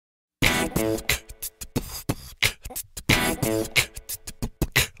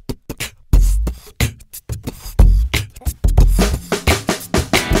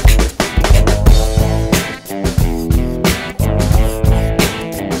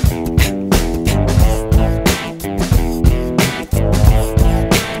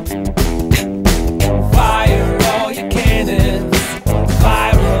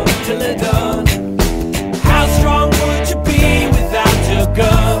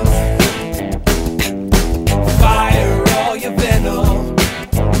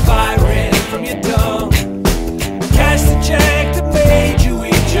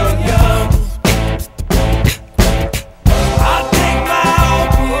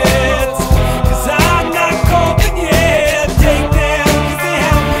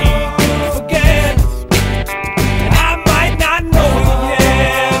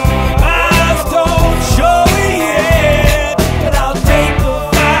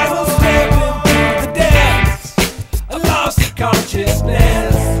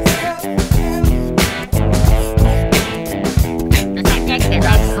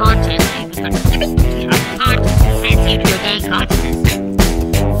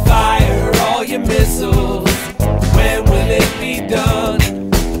Fire all your missiles. When will it be done?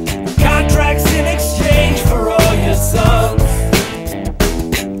 Contracts in exchange for all your sons.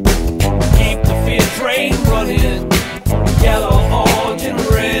 Keep the fear train running. Yellow, orange, and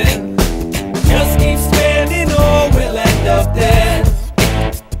red. Just keep spending or we'll end up dead.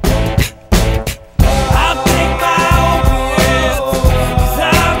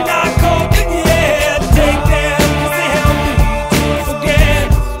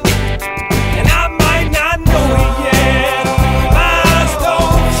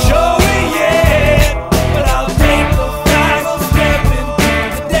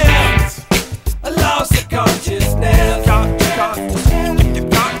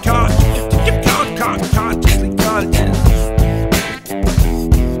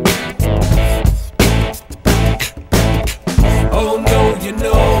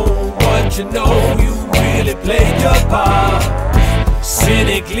 You know you really played your part.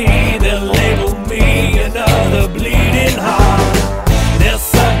 Cynically they'll label me another bleeding heart.